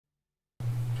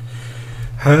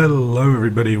Hello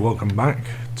everybody, welcome back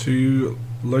to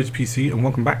Lotus PC and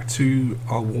welcome back to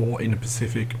our War in the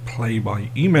Pacific play by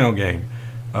email game.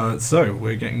 So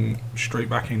we're getting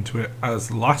straight back into it as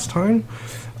last time.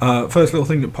 First little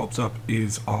thing that pops up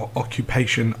is our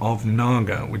occupation of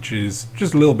Naga, which is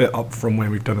just a little bit up from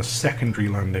where we've done a secondary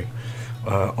landing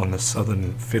on the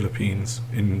southern Philippines,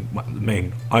 in the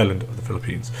main island of the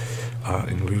Philippines,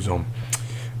 in Luzon.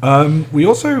 We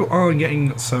also are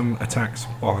getting some attacks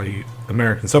by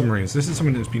American submarines. This is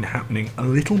something that's been happening a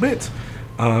little bit,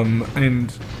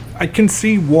 and I can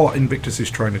see what Invictus is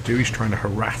trying to do. He's trying to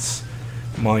harass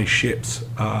my ships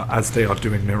as they are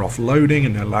doing their offloading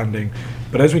and their landing.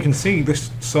 But as we can see,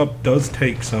 this sub does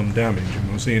take some damage, and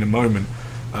we'll see in a moment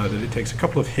that it takes a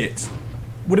couple of hits.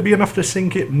 Would it be enough to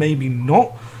sink it? Maybe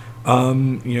not.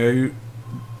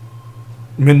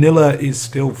 Manila is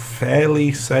still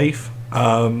fairly safe.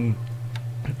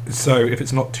 So if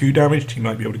it's not too damaged, he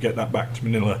might be able to get that back to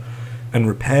Manila and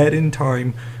repaired in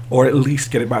time, or at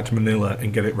least get it back to Manila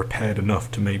and get it repaired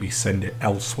enough to maybe send it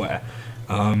elsewhere.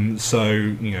 It's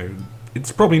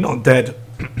probably not dead,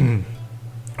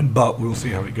 but we'll see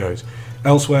how it goes.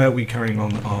 Elsewhere, we're carrying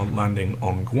on our landing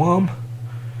on Guam,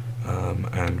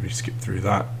 and we skip through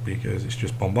that because it's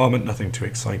just bombardment. Nothing too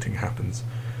exciting happens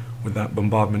with that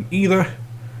bombardment either.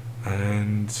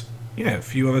 And yeah, a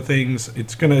few other things.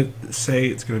 It's going to say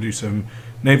it's going to do some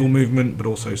naval movement, but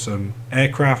also some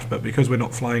aircraft. But because we're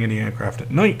not flying any aircraft at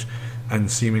night,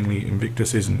 and seemingly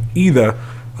Invictus isn't either,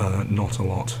 not a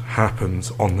lot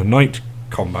happens on the night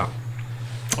combat.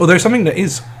 Although something that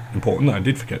is important that I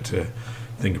did forget to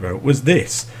think about was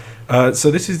this. So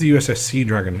this is the USS Sea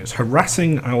Dragon. It's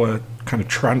harassing our kind of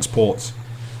transports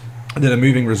that are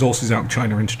moving resources out of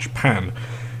China into Japan.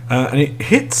 And it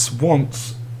hits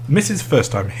once, misses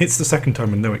first time, hits the second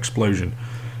time with no explosion,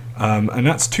 and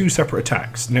that's two separate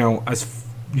attacks. Now, as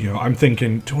you know, I'm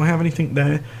thinking, do I have anything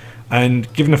there?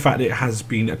 And given the fact that it has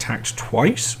been attacked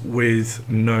twice with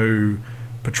no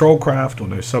patrol craft or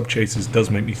no sub chasers, does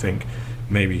make me think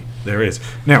maybe there is.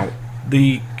 Now,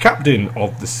 the captain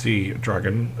of the Sea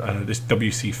Dragon, this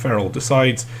WC Ferrell,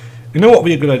 decides, you know what would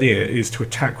be a good idea is to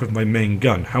attack with my main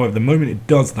gun. However, the moment it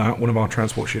does that, one of our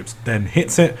transport ships then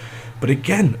hits it. But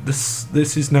again, this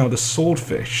is now the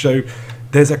Swordfish, so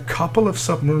there's a couple of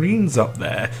submarines up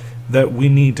there that we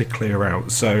need to clear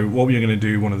out. So what we're going to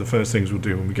do, one of the first things we'll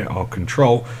do when we get our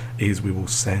control, is we will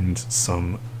send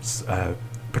some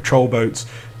patrol boats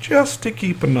just to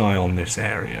keep an eye on this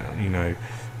area.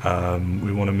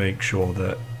 We want to make sure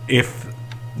that if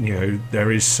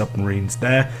there is submarines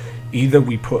there, either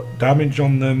we put damage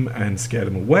on them and scare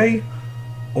them away,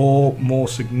 or more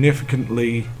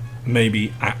significantly,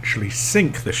 maybe actually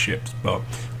sink the ships, but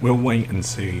we'll wait and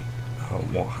see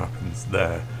what happens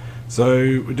there.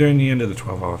 So we're doing the end of the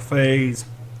 12-hour phase,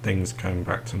 things going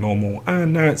back to normal,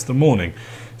 and now it's the morning.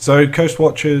 So Coast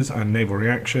Watchers and Naval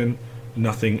Reaction,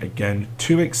 nothing again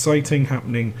too exciting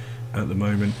happening at the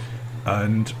moment.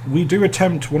 And we do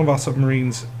attempt, one of our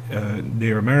submarines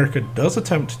near America does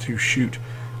attempt to shoot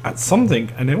at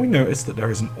something, and then we notice that there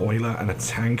is an oiler and a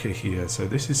tanker here, so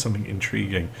this is something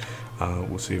intriguing.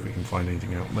 We'll see if we can find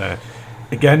anything out there.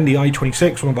 Again, the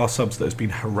I-26, one of our subs that has been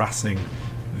harassing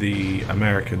the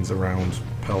Americans around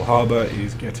Pearl Harbor,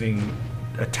 is getting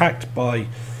attacked by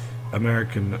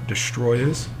American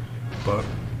destroyers, but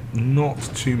not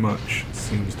too much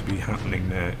seems to be happening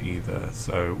there either.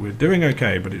 So we're doing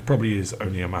okay, but it probably is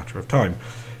only a matter of time.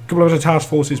 A couple of other task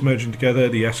forces merging together,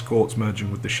 the escorts merging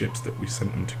with the ships that we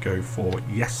sent them to go for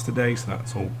yesterday, so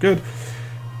that's all good.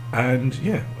 And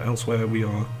yeah, elsewhere we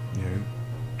are,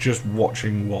 just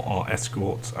watching what our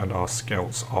escorts and our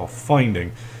scouts are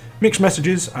finding. Mixed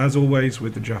messages, as always,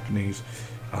 with the Japanese,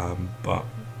 but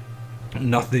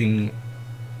nothing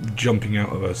jumping out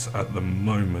of us at the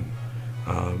moment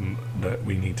that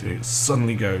we need to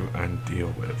suddenly go and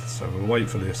deal with. So we'll wait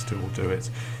for this to do its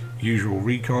usual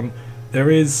recon. There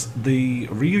is the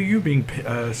Ryuyu being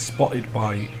spotted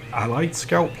by Allied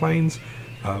scout planes,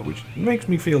 which makes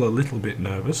me feel a little bit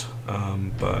nervous,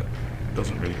 but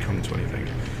doesn't really come to anything.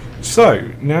 So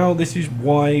now this is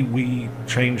why we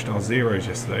changed our zeros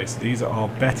yesterday. So these are our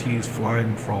Bettys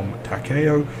flying from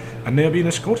Takeo, and they are being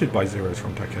escorted by zeros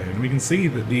from Takeo. And we can see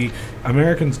that the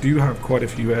Americans do have quite a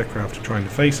few aircraft trying to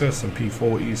face us, some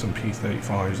P-40s, some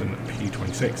P-35s, and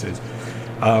P-26s.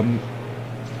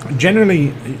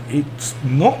 Generally, it's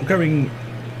not going,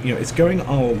 it's going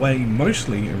our way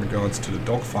mostly in regards to the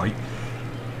dogfight,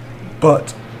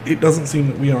 but it doesn't seem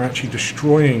that we are actually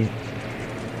destroying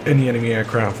any enemy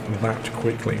aircraft that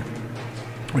quickly,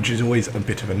 which is always a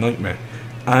bit of a nightmare.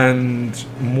 And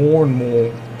more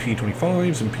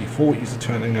P-25s and P-40s are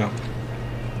turning up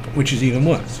which is even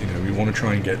worse. You know, we want to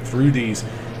try and get through these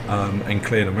and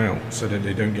clear them out so that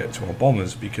they don't get to our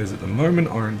bombers, because at the moment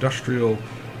our industrial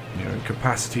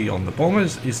capacity on the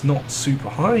bombers is not super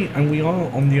high, and we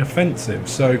are on the offensive.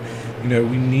 So,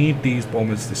 we need these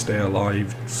bombers to stay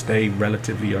alive, stay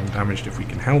relatively undamaged if we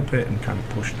can help it, and kind of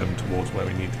push them towards where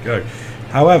we need to go.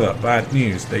 However, bad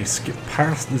news, they skip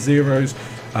past the zeros,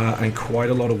 and quite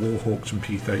a lot of Warhawks and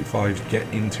P-35s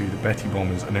get into the Betty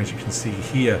bombers, and as you can see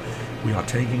here, we are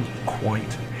taking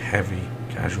quite heavy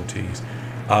casualties,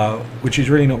 which is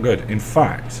really not good. In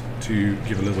fact, to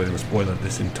give a little bit of a spoiler,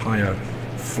 this entire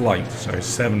flight, so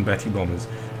 7 Betty bombers,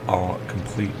 are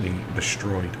completely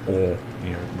destroyed or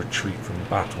retreat from the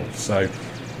battle. So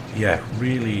yeah,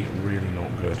 really not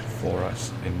good for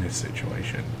us in this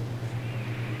situation.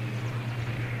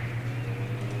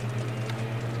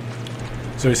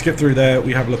 So we skip through there,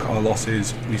 we have a look at our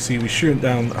losses. We see we shoot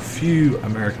down a few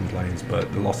American planes,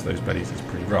 but the loss of those Bettys is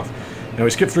pretty rough. Now we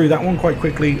skip through that one quite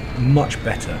quickly, much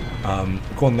better.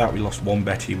 According to that, we lost 1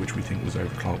 Betty, which we think was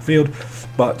over Clark Field,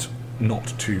 but not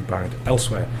too bad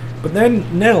elsewhere. But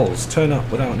then Nels turn up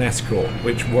without an escort,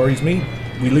 which worries me.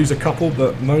 We lose a couple,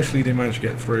 but mostly they manage to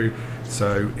get through,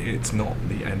 so it's not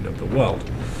the end of the world.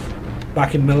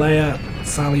 Back in Malaya,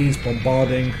 Sally's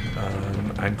bombarding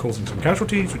and causing some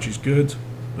casualties, which is good.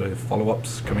 The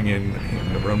follow-ups coming in,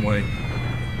 hitting the runway.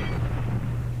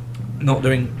 Not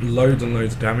doing loads and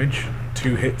loads of damage.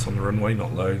 2 hits on the runway,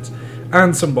 not loads.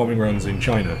 And some bombing runs in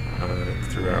China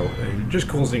throughout, just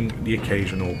causing the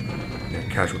occasional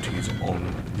casualties on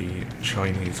the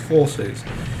Chinese forces.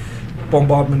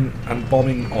 Bombardment and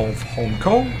bombing of Hong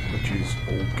Kong, which is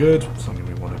all good, something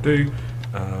we want to do.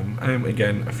 And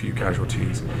again, a few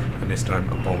casualties, and this time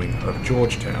a bombing of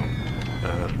Georgetown.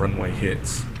 Runway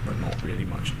hits, but not really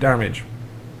much damage.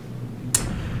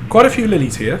 Quite a few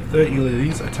Lilies here, 30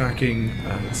 Lilies attacking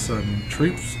some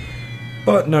troops,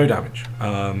 but no damage.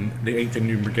 The 8th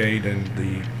Indian Brigade and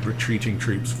the retreating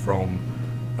troops from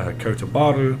Kota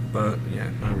Baru, but yeah,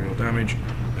 no real damage,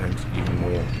 and even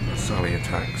more Sally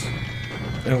attacks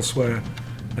elsewhere,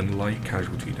 and light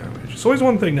casualty damage. It's always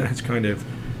one thing that has kind of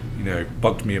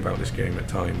bugged me about this game at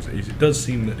times, is it does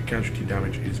seem that the casualty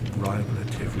damage is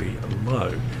relatively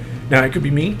low. Now, it could be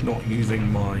me not using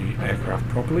my aircraft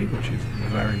properly, which is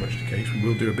very much the case. We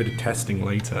will do a bit of testing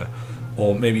later,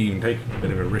 or maybe even take a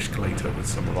bit of a risk later with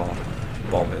some of our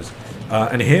bombers.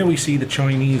 And here we see the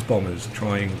Chinese bombers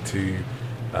trying to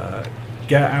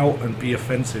get out and be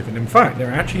offensive, and in fact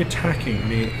they're actually attacking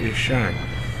near Ishang.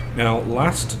 Now,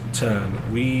 last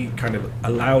turn we kind of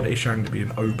allowed Ishang to be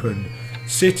an open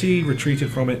city,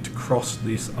 retreated from it to cross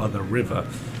this other river,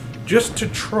 just to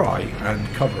try and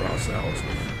cover ourselves.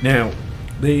 Now,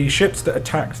 the ships that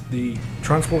attacked the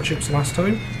transport ships last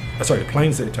time, the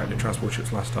planes that attacked the transport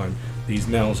ships last time, these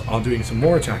Nels are doing some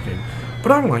more attacking,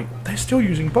 but I'm like, they're still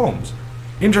using bombs.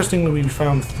 Interestingly, we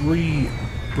found 3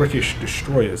 British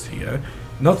destroyers here.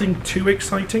 Nothing too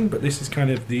exciting, but this is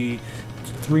kind of the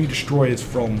 3 destroyers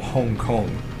from Hong Kong.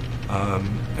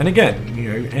 And again,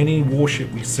 any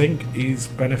warship we sink is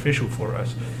beneficial for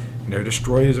us.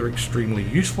 Destroyers are extremely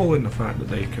useful in the fact that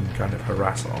they can kind of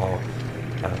harass our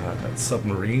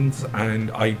submarines,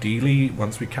 and ideally,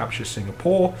 once we capture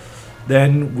Singapore,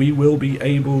 then we will be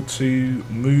able to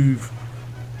move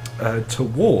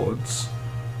towards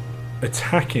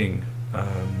attacking,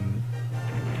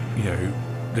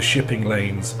 the shipping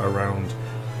lanes around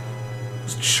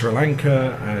Sri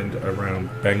Lanka and around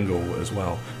Bengal as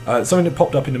well. Something that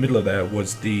popped up in the middle of there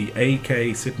was the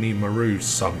AK Sydney Maru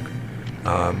sunk.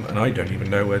 And I don't even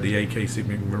know where the AK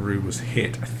Sydney Maru was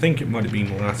hit. I think it might have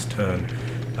been last turn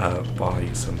by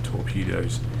some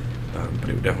torpedoes, but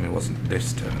it definitely wasn't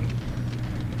this turn.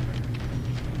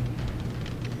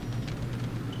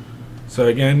 So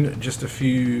again, just a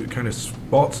few kind of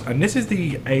spots, and this is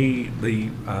the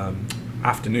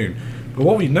afternoon. But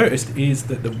what we've noticed is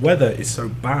that the weather is so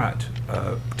bad,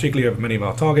 particularly over many of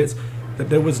our targets, that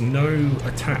there was no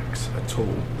attacks at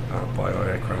all by our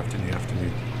aircraft in the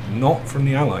afternoon. Not from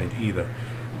the Allied either,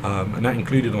 and that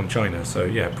included on China, so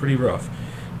yeah, pretty rough.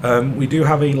 We do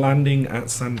have a landing at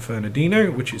San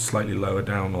Fernandino, which is slightly lower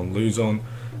down on Luzon.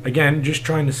 Again, just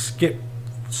trying to skip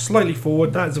slightly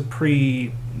forward. That is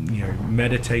a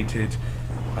meditated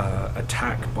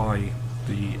attack by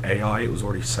the AI. It was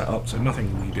already set up, so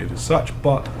nothing we did as such,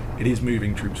 but it is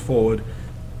moving troops forward.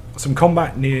 Some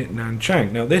combat near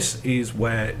Nanchang. Now this is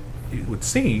where it would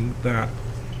seem that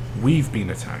we've been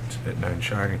attacked at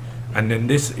Nanchang, and then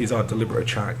this is our deliberate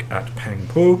attack at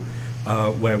Pengpu,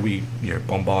 where we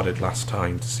bombarded last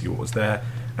time to see what was there,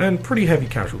 and pretty heavy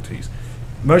casualties.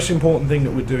 Most important thing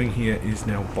that we're doing here is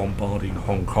now bombarding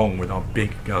Hong Kong with our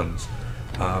big guns.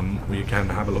 We can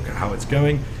have a look at how it's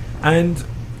going, and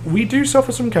we do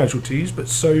suffer some casualties, but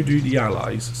so do the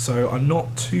allies, so I'm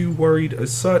not too worried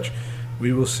as such.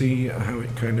 We will see how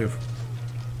it kind of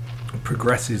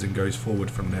progresses and goes forward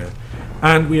from there.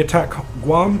 And we attack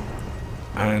Guam,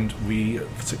 and we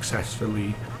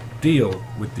successfully deal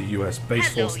with the US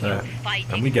base force there,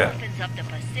 and we get Orphans of the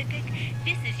Pacific.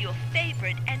 This is your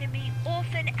favorite enemy,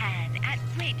 Orphan Anne, at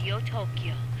Radio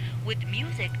Tokyo, with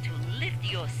music to lift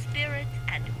your spirits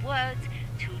and words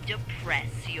to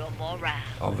depress your morale.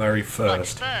 our very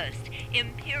first But first,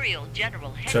 Imperial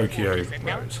General Tokyo Headquarters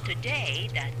announced rose. today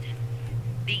that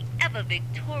the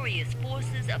ever-victorious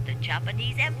forces of the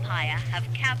Japanese Empire have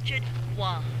captured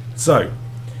Guam. So,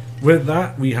 with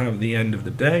that, we have the end of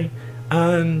the day,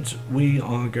 and we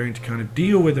are going to kind of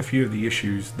deal with a few of the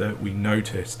issues that we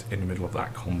noticed in the middle of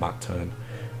that combat turn,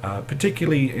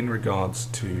 particularly in regards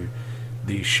to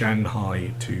the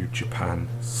Shanghai to Japan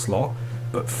slot.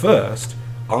 But first,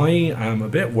 I am a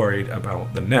bit worried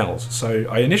about the Nels. So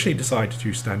I initially decided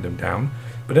to stand them down,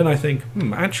 but then I think,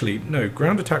 actually, no,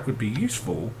 ground attack would be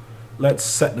useful. Let's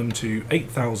set them to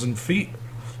 8,000 feet.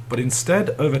 But instead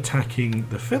of attacking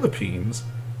the Philippines,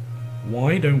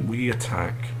 why don't we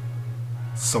attack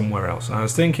somewhere else? And I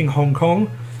was thinking Hong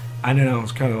Kong, and then I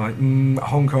was kind of like,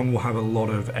 Hong Kong will have a lot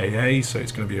of AA, so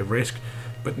it's going to be a risk.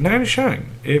 But Nanshan,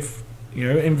 if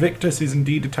Invictus is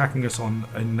indeed attacking us in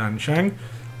Nanshan,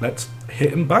 let's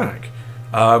hit him back.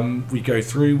 We go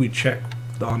through, we check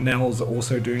our Nels are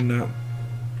also doing that,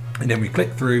 and then we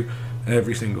click through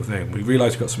every single thing. We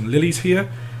realise we've got some lilies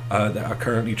here that are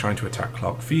currently trying to attack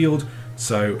Clark Field.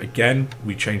 So again,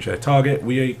 we change their target.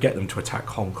 We get them to attack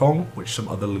Hong Kong, which some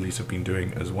other lilies have been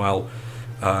doing as well.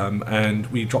 And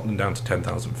we drop them down to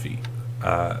 10,000 feet,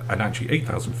 and actually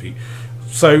 8,000 feet.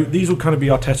 So these will kind of be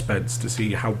our test beds to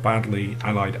see how badly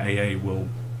Allied AA will,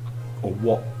 or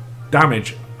what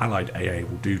damage Allied AA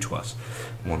will do to us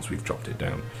once we've dropped it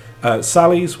down.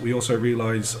 Sallies, we also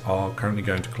realise, are currently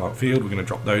going to Clark Field. We're going to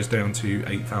drop those down to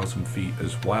 8,000 feet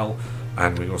as well.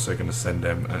 And we're also going to send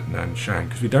them at Nanshan,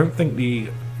 because we don't think the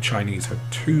Chinese have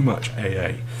too much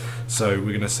AA. So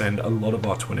we're going to send a lot of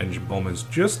our twin-engine bombers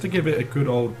just to give it a good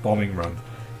old bombing run,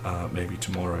 maybe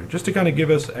tomorrow. Just to kind of give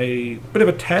us a bit of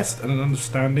a test and an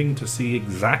understanding to see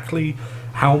exactly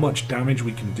how much damage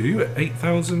we can do at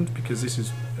 8,000, because this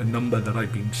is a number that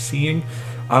I've been seeing.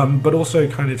 But also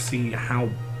kind of see how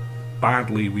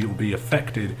badly we will be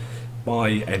affected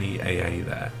by any AA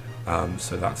there.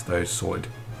 So that's those sorted.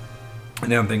 And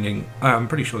now I'm thinking, I'm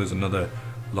pretty sure there's another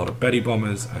lot of Betty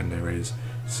bombers, and there is.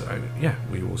 So yeah,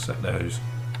 we will set those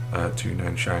to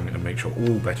Nanshan and make sure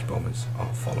all Betty bombers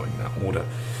are following that order.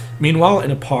 Meanwhile,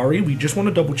 in Apari, we just want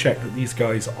to double check that these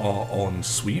guys are on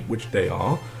sweep, which they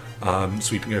are.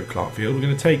 Sweeping over Clark Field. We're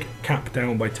going to take cap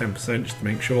down by 10% just to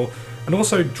make sure, and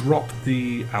also drop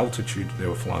the altitude they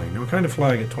were flying. They were kind of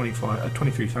flying at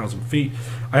 23,000 feet.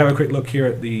 I have a quick look here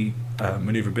at the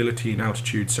maneuverability and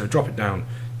altitude, so drop it down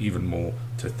even more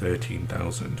to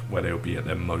 13,000, where they'll be at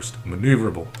their most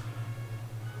maneuverable.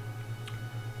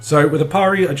 So with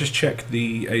Apari, I just checked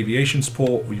the aviation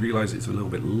support. We realised it's a little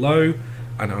bit low,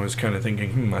 and I was kind of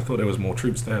thinking, I thought there was more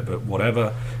troops there, but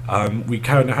whatever. We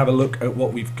kind of have a look at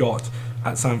what we've got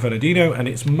at San Bernardino, and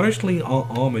it's mostly our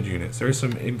armoured units. There is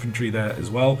some infantry there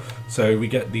as well, so we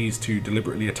get these to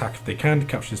deliberately attack if they can to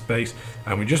capture this base,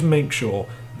 and we just make sure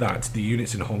that the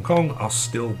units in Hong Kong are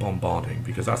still bombarding,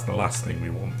 because that's the last thing we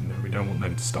want. We don't want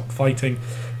them to stop fighting.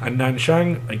 And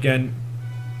Nanshan, again,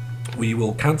 we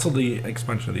will cancel the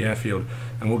expansion of the airfield,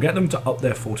 and we'll get them to up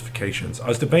their fortifications. I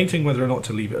was debating whether or not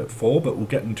to leave it at 4, but we'll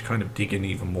get them to kind of dig in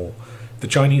even more. If the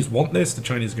Chinese want this, the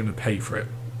Chinese are going to pay for it.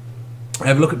 I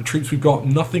have a look at the troops we've got.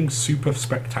 Nothing super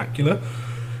spectacular.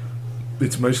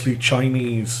 It's mostly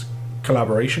Chinese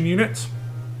collaboration units.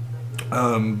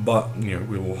 But we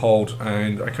will hold,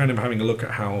 and I'm kind of having a look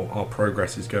at how our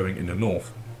progress is going in the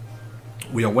north.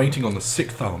 We are waiting on the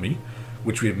 6th Army,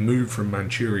 which we have moved from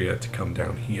Manchuria to come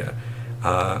down here,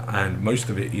 and most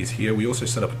of it is here. We also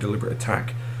set up a deliberate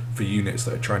attack for units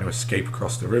that are trying to escape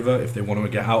across the river. If they want to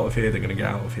get out of here, they're going to get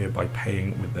out of here by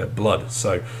paying with their blood,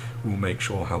 so we'll make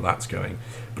sure how that's going.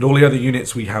 But all the other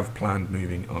units we have planned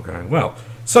moving are going well.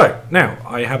 So now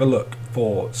I have a look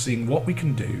for seeing what we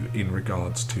can do in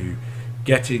regards to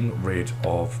getting rid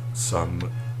of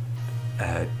some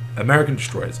American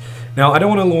destroyers. Now, I don't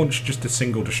want to launch just a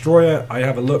single destroyer. I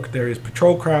have a look, there is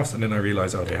patrol crafts, and then I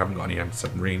realize, oh, they haven't got any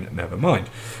anti-submarine, never mind.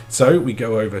 So we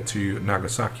go over to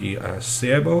Nagasaki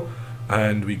Seibo,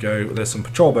 and we go, there's some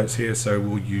patrol boats here, so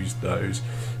we'll use those.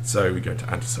 So we go to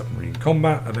anti-submarine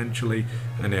combat eventually,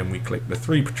 and then we click the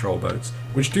 3 patrol boats,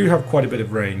 which do have quite a bit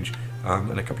of range,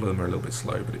 and a couple of them are a little bit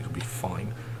slow, but it'll be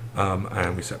fine.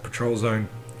 And we set patrol zone.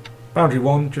 Boundary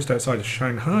 1, just outside of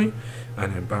Shanghai,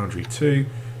 and then boundary 2,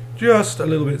 just a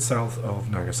little bit south of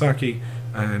Nagasaki,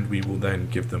 and we will then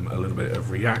give them a little bit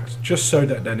of react, just so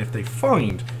that then if they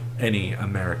find any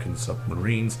American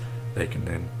submarines, they can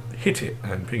then hit it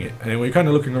and ping it. And we're kind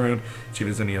of looking around to see if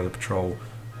there's any other patrol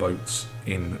boats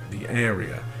in the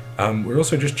area. We're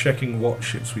also just checking what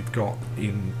ships we've got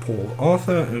in Port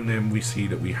Arthur, and then we see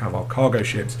that we have our cargo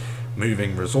ships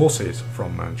moving resources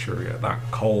from Manchuria, that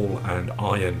coal and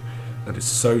iron that is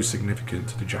so significant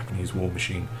to the Japanese war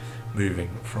machine, moving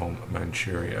from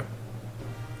Manchuria.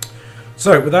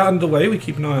 So with that underway, we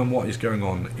keep an eye on what is going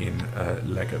on in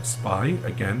Leg of Spy.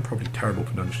 Again, probably terrible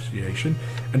pronunciation,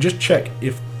 and just check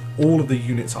if all of the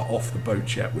units are off the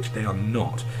boat yet, which they are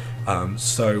not.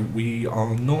 So we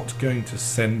are not going to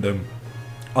send them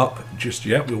up just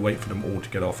yet. We'll wait for them all to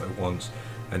get off at once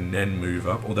and then move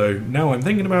up. Although now I'm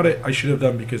thinking about it, I should have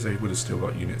done, because they would have still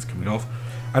got units coming off.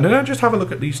 And then I just have a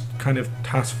look at these kind of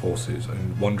task forces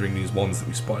and wondering these ones that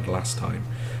we spotted last time.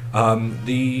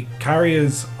 The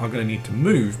carriers are going to need to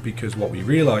move, because what we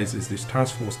realise is this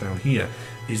task force down here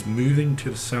is moving to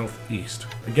the southeast.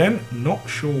 Again, not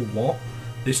sure what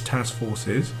this task force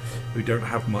is. We don't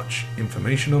have much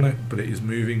information on it, but it is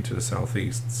moving to the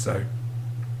southeast. So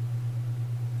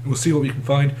we'll see what we can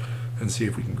find and see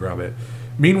if we can grab it.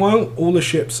 Meanwhile, all the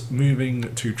ships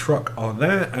moving to Truk are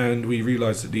there, and we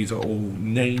realise that these are all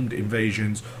named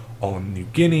invasions on New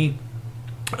Guinea.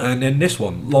 And then this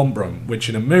one, Lombrum, which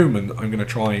in a moment I'm going to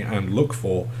try and look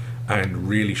for and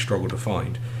really struggle to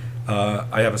find.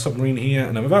 I have a submarine here,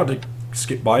 and I'm about to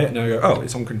skip by it, and I go, oh,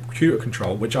 it's on computer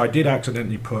control, which I did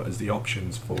accidentally put as the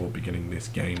options for beginning this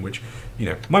game, which, you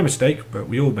know, my mistake, but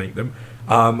we all make them.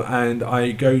 And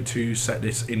I go to set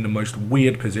this in the most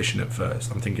weird position at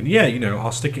first. I'm thinking, yeah, you know,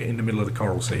 I'll stick it in the middle of the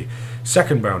Coral Sea.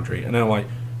 Second boundary, and then I'm like,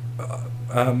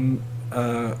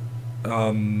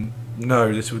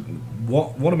 no, this would,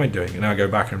 what am I doing? And I go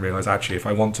back and realise, actually, if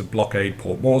I want to blockade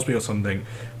Port Moresby or something,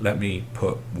 let me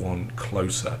put one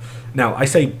closer. Now, I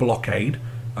say blockade,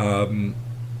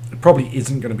 it probably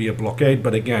isn't going to be a blockade,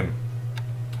 but again,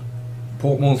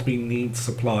 Port Moresby needs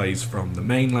supplies from the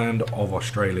mainland of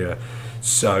Australia,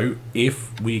 so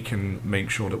if we can make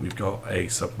sure that we've got a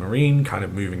submarine kind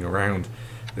of moving around,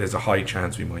 there's a high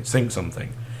chance we might sink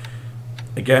something.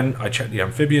 Again, I check the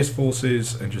amphibious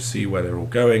forces and just see where they're all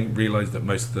going, realise that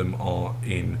most of them are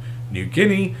in New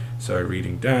Guinea, so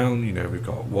reading down, you know, we've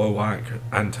got Wowak,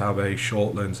 Antabe,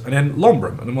 Shortlands, and then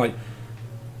Lombrum, and I'm like,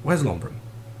 where's Lombrum?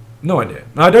 No idea.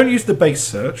 Now, I don't use the base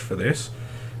search for this,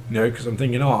 you know, because I'm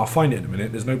thinking, oh, I'll find it in a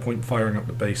minute. There's no point firing up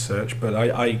the base search, but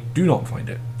I do not find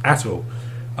it at all.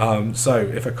 So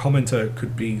if a commenter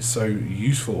could be so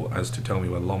useful as to tell me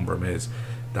where Lombrum is,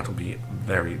 that'll be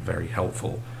very, very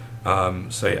helpful.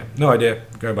 So yeah, no idea.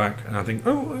 Go back, and I think,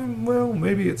 oh, well,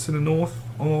 maybe it's in the north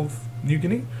of New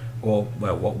Guinea, or,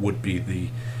 well, what would be the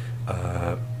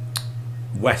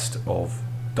west of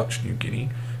Dutch New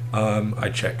Guinea. I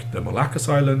checked the Moluccas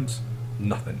Islands,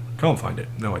 nothing, can't find it,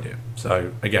 no idea.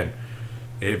 So again,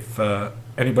 if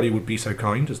anybody would be so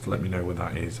kind as to let me know where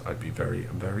that is, I'd be very,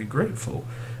 very grateful.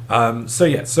 So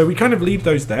yeah, so we kind of leave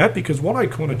those there, because what I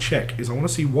want to check is I want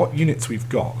to see what units we've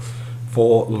got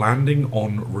for landing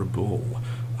on Rabaul.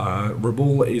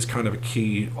 Rabaul is kind of a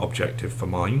key objective for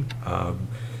mine, and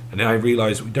then I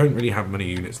realise we don't really have many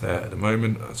units there at the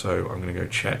moment, so I'm going to go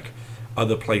check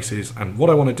other places. And what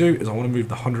I want to do is I want to move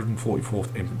the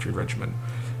 144th Infantry Regiment.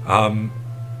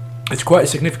 It's quite a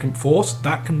significant force.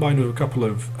 That combined with a couple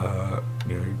of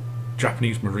you know,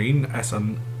 Japanese Marine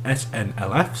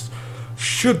SNLFs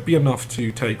should be enough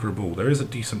to take Rabaul. There is a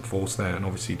decent force there, and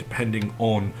obviously depending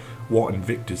on what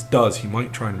Invictus does, he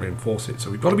might try and reinforce it. So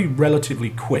we've got to be relatively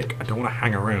quick. I don't want to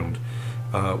hang around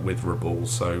with Rabaul,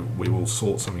 so we will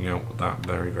sort something out with that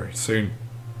very, very soon,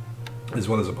 as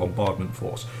well as a bombardment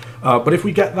force. But if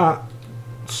we get that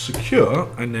secure,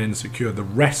 and then secure the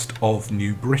rest of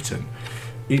New Britain,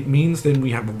 it means then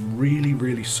we have a really,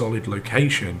 really solid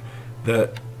location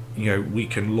that, you know, we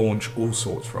can launch all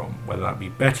sorts from, whether that be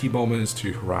Betty bombers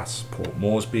to harass Port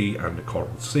Moresby and the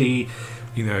Coral Sea,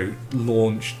 you know,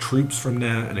 launch troops from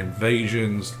there and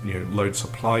invasions, you know, load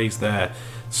supplies there.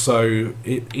 So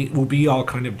it will be our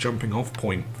kind of jumping off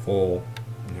point for,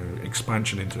 you know,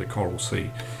 expansion into the Coral Sea.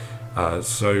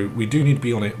 So we do need to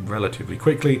be on it relatively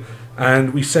quickly,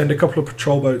 and we send a couple of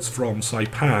patrol boats from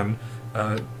Saipan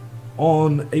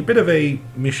on a bit of a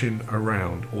mission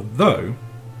around, although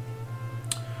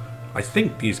I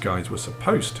think these guys were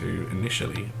supposed to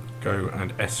initially go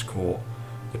and escort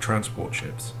the transport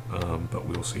ships. But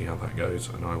we'll see how that goes,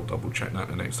 and I will double check that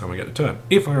the next time I get the turn,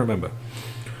 if I remember.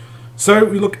 So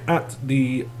we look at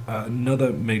the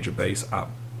another major base at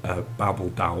Babel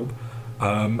Daub,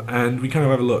 and we kind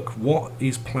of have a look what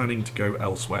is planning to go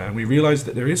elsewhere, and we realise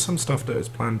that there is some stuff that is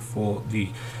planned for the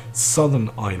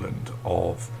southern island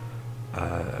of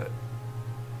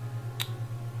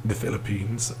the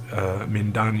Philippines,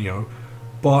 Mindanao,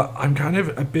 but I'm kind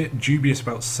of a bit dubious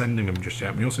about sending them just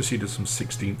yet. We also see there's some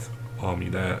 16th Army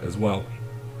there as well,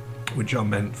 which are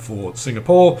meant for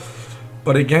Singapore,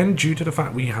 but again, due to the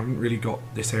fact we haven't really got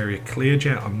this area cleared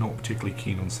yet, I'm not particularly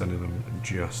keen on sending them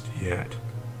just yet.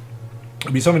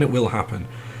 It'll be something that will happen,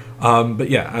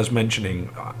 but yeah, as mentioning,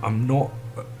 I'm not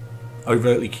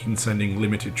overtly keen sending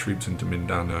limited troops into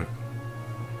Mindanao,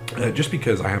 just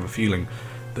because I have a feeling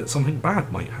that something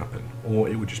bad might happen, or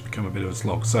it would just become a bit of a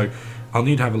slog. So I'll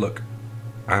need to have a look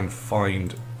and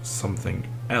find something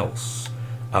else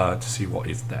to see what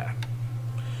is there.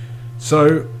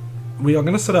 So we are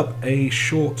going to set up a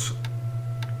short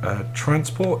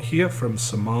transport here from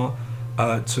Samar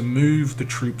to move the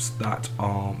troops that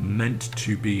are meant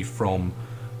to be from,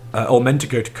 or meant to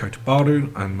go to Kota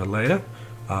Baru and Malaya.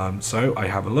 So I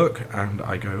have a look and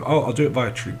I go, oh, I'll do it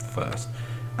via troop first.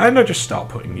 And I just start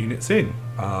putting units in.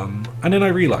 And then I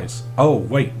realise, oh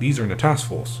wait, these are in a task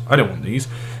force. I don't want these.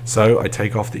 So I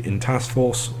take off the in task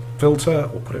force filter,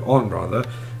 or put it on rather,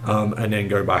 and then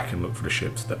go back and look for the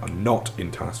ships that are not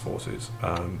in task forces,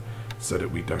 so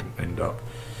that we don't end up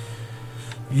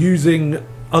using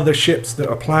other ships that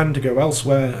are planned to go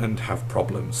elsewhere and have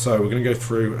problems. So we're going to go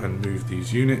through and move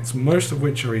these units, most of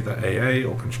which are either AA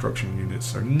or construction units,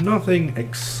 so nothing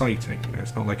exciting.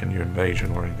 It's not like a new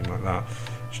invasion or anything like that.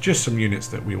 It's just some units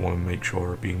that we want to make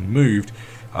sure are being moved,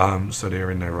 so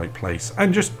they're in their right place,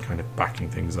 and just kind of backing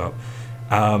things up.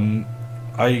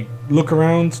 I look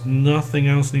around, nothing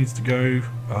else needs to go,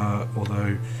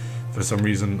 although for some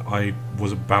reason I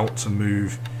was about to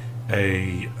move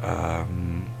a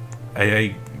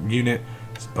AA unit,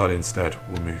 but instead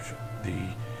we'll move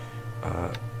the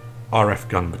RF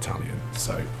gun battalion.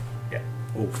 So yeah,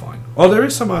 all fine. Oh, there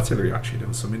is some artillery actually. There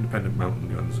was some independent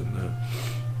mountain guns in there.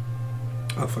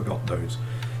 I forgot those.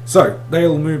 So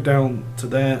they'll move down to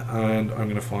there, and I'm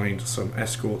going to find some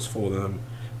escorts for them.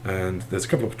 And there's a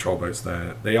couple of patrol boats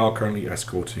there. They are currently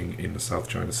escorting in the South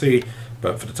China Sea,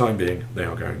 but for the time being, they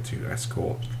are going to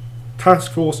escort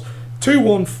Task Force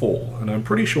 214, and I'm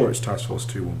pretty sure it's Task Force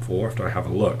 214 after I have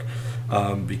a look,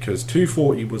 because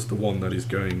 240 was the one that is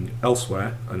going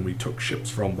elsewhere, and we took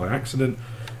ships from by accident,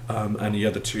 and the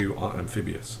other two are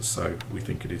amphibious, so we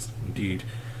think it is indeed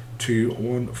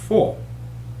 214.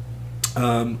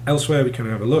 Elsewhere, we can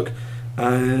have a look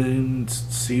and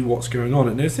see what's going on.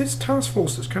 And there's this task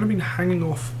force that's kind of been hanging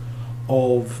off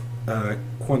of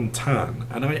Kuantan,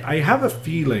 and I have a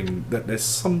feeling that there's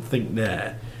something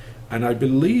there, and I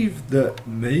believe that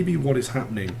maybe what is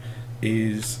happening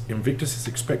is Invictus is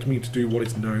expecting me to do what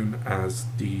is known as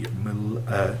the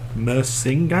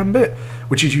Mersing Gambit,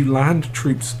 which is you land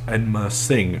troops in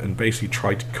Mersing and basically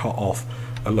try to cut off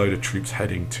a load of troops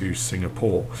heading to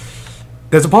Singapore.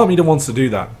 There's a part of me that wants to do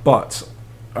that, but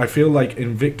I feel like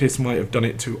Invictus might have done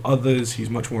it to others. He's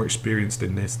much more experienced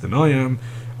in this than I am,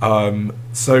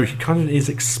 so he kind of is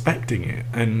expecting it.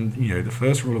 And you know, the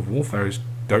first rule of warfare is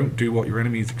don't do what your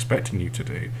enemy is expecting you to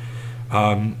do.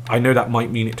 I know that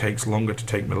might mean it takes longer to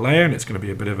take Malaya, and it's going to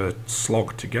be a bit of a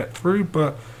slog to get through,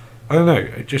 but I don't know,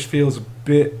 it just feels a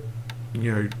bit,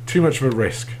 you know, too much of a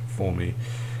risk for me.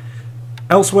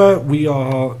 Elsewhere, we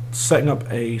are setting up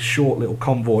a short little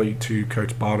convoy to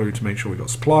Kota Baru to make sure we've got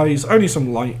supplies. Only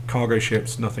some light cargo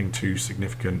ships, nothing too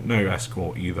significant. No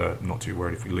escort either, I'm not too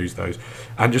worried if we lose those.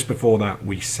 And just before that,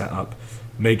 we set up,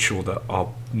 made sure that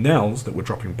our Nels that were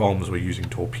dropping bombs were using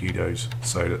torpedoes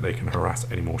so that they can harass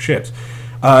any more ships.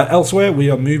 Elsewhere, we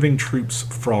are moving troops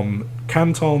from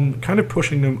Canton, kind of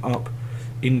pushing them up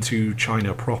into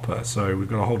China proper. So we've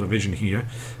got a whole division here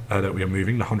that we are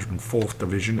moving, the 104th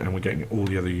Division, and we're getting all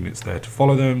the other units there to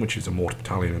follow them, which is a mortar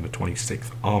battalion and the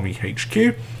 26th Army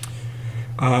HQ.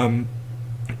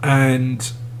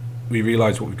 And we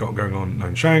realise what we've got going on in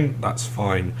Nanshang, that's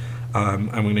fine.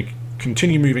 And we're going to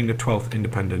continue moving the 12th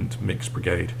Independent Mixed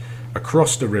Brigade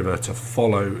across the river to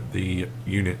follow the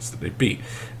units that they beat.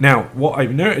 Now, what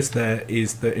I've noticed there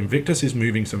is that Invictus is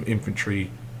moving some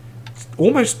infantry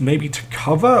almost maybe to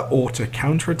cover or to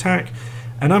counterattack,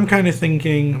 and I'm kind of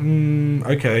thinking,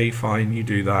 okay, fine, you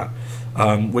do that.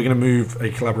 We're going to move a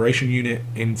collaboration unit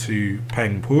into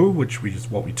Pengpu, which is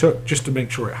what we took, just to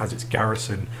make sure it has its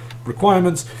garrison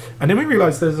requirements. And then we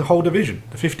realised there's a whole division,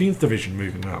 the 15th division,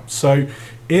 moving up. So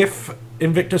if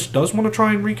Invictus does want to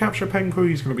try and recapture Pengpu,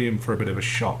 he's going to be in for a bit of a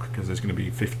shock, because there's going to be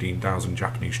 15,000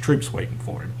 Japanese troops waiting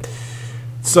for him.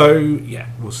 So yeah,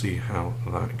 we'll see how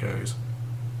that goes.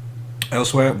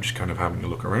 Elsewhere, I'm just kind of having a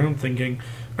look around, thinking,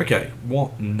 okay,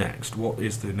 what next? What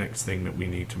is the next thing that we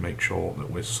need to make sure that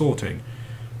we're sorting?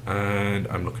 And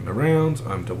I'm looking around,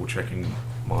 I'm double checking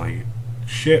my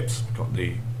ships, got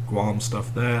the Guam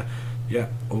stuff there. Yeah,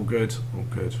 all good, all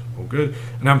good, all good.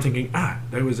 And I'm thinking,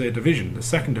 there was a division, the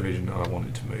 2nd division that I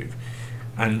wanted to move.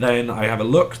 And then I have a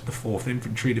look, the 4th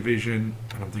Infantry Division,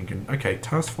 and I'm thinking, okay,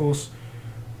 Task Force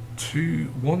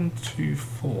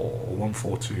 124 or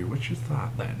 142, which is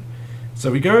that then? So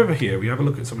we go over here, we have a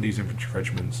look at some of these infantry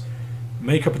regiments,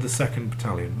 make up of the 2nd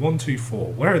Battalion,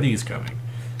 124, where are these going?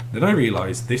 Then I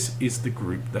realise this is the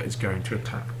group that is going to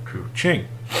attack Kuching.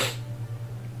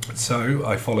 So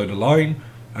I follow the line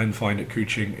and find that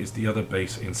Kuching is the other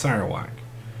base in Sarawak.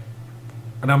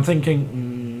 And I'm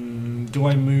thinking, do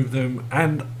I move them?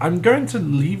 And I'm going to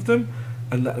leave them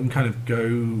and let them kind of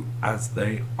go as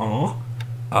they are.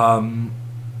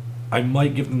 I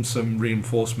might give them some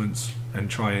reinforcements and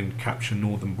try and capture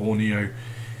northern Borneo,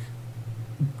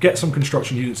 get some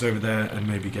construction units over there, and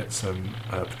maybe get some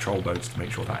patrol boats to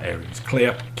make sure that area is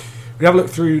clear. We have a look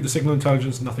through the signal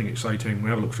intelligence, nothing exciting. We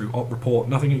have a look through op report,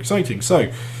 nothing exciting.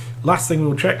 So last thing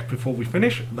we'll check before we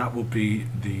finish, that will be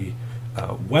the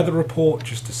weather report,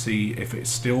 just to see if it's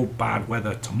still bad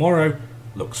weather tomorrow.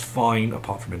 Looks fine,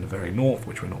 apart from in the very north,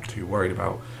 which we're not too worried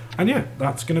about. And yeah,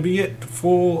 that's going to be it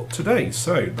for today.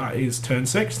 So that is turn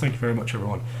 6. Thank you very much,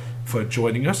 everyone, for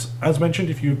joining us. As mentioned,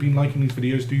 if you've been liking these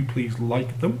videos, do please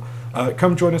like them.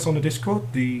 Come join us on the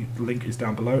Discord. The link is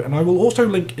down below. And I will also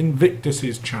link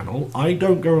Invictus's channel. I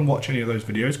don't go and watch any of those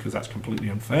videos because that's completely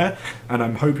unfair. And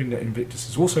I'm hoping that Invictus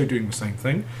is also doing the same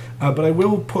thing. But I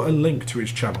will put a link to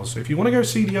his channel. So if you want to go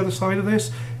see the other side of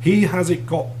this, he has it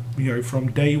got,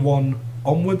 from day 1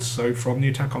 onwards. So from the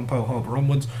attack on Pearl Harbor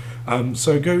onwards.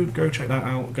 So go check that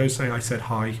out. Go say I said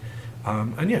hi.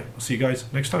 And yeah, I'll see you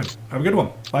guys next time. Have a good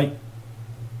one. Bye.